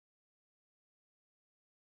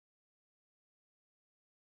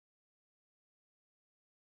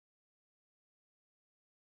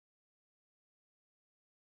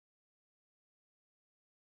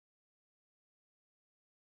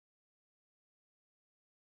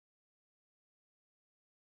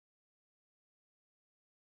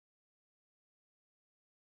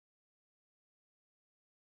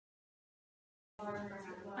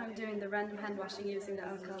I'm doing the random hand washing using the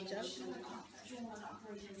alcohol gel.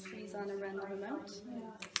 Squeeze on a random amount.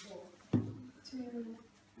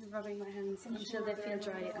 I'm rubbing my hands until they feel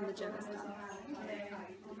dry and the gel is gone.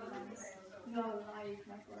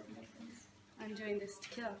 I'm doing this to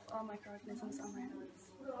kill off all microorganisms on my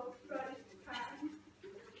hands.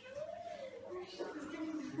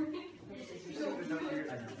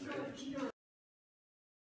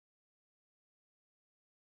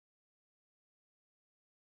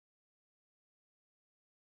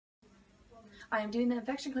 I am doing the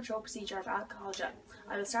infection control procedure of alcohol gel.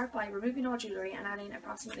 I will start by removing all jewellery and adding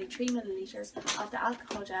approximately 3 millilitres of the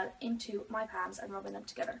alcohol gel into my palms and rubbing them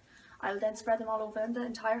together. I will then spread them all over the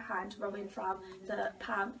entire hand, rubbing from the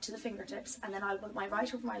palm to the fingertips, and then I will put my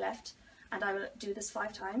right over my left, and I will do this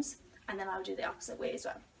 5 times, and then I will do the opposite way as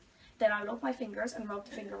well. Then I will open my fingers and rub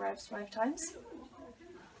the finger webs 5 times,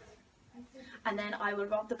 and then I will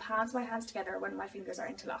rub the palms of my hands together when my fingers are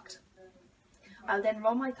interlocked. I'll then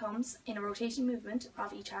rub my thumbs in a rotating movement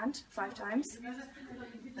of each hand 5 times,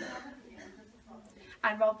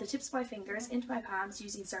 and rub the tips of my fingers into my palms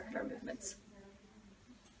using circular movements.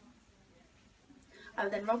 I will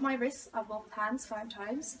then rub my wrists of both hands 5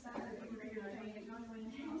 times,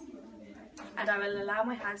 and I will allow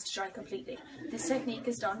my hands to dry completely. This technique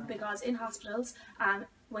is done because in hospitals,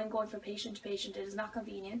 when going from patient to patient, it is not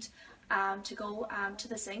convenient to go to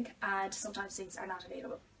the sink, and sometimes sinks are not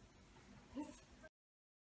available.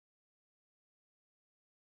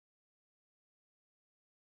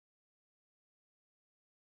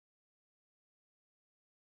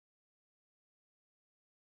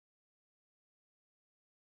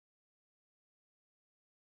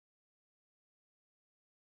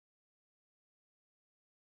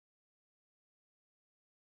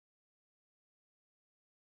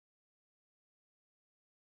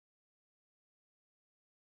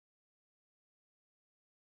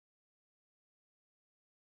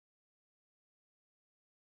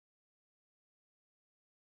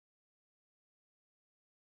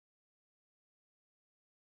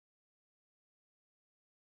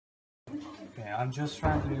 Okay, I'm just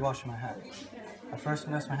randomly washing my hands. I first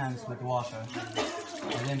immerse my hands with water,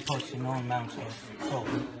 and then put a known amount of soap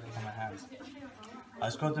on my hands. I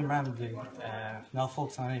scrub them randomly, not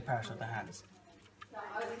focus on any part of the hands.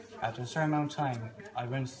 After a certain amount of time, I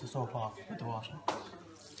rinse the soap off with the water.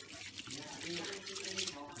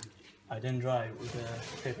 I then dry with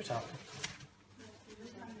a paper towel.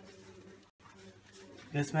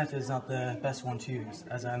 This method is not the best one to use,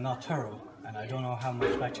 as I am not thorough and I don't know how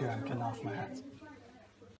much bacteria I'm killing off my hands.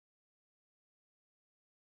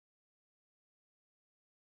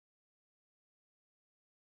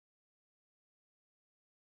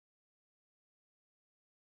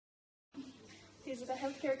 These are the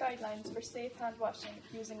healthcare guidelines for safe hand washing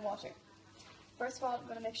using water. First of all, I'm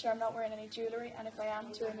going to make sure I'm not wearing any jewellery, and if I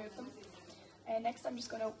am, to remove them. Next, I'm just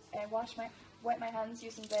going to wet my hands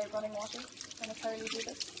using the running water. I'm going to thoroughly do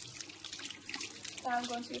this. Now I'm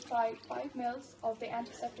going to apply 5 ml of the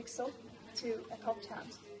antiseptic soap to a cupped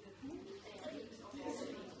hand.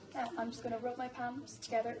 Now I'm just going to rub my palms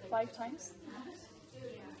together 5 times.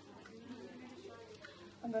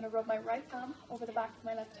 I'm going to rub my right palm over the back of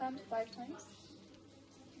my left hand 5 times.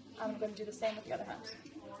 And I'm going to do the same with the other hand.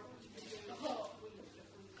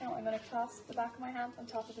 Now I'm going to clasp the back of my hand on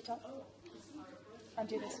top of the top and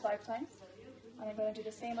do this 5 times. And I'm going to do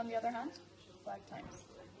the same on the other hand 5 times.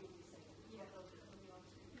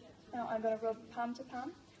 Now I'm going to rub palm to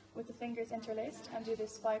palm with the fingers interlaced and do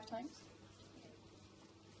this 5 times.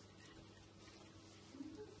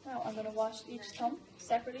 Now I'm going to wash each thumb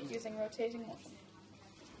separately using rotating motion.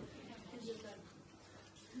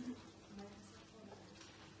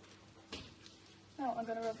 Now I'm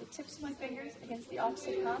going to rub the tips of my fingers against the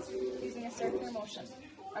opposite palm using a circular motion.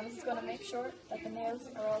 And this is going to make sure that the nails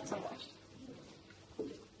are also washed.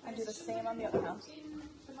 And do the same on the other hand.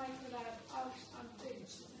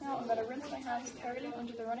 Now I'm going to rinse my hands thoroughly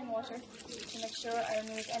under the running water to make sure I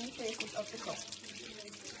remove any traces of the soap.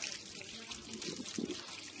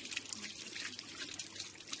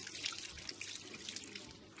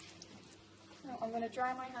 Now I'm going to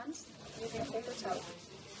dry my hands using a paper towel.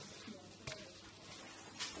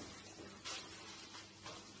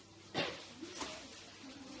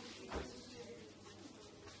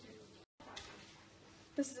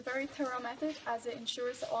 This is a very thorough method as it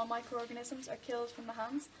ensures that all microorganisms are killed from the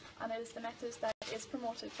hands, and it is the method that is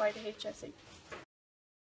promoted by the HSE.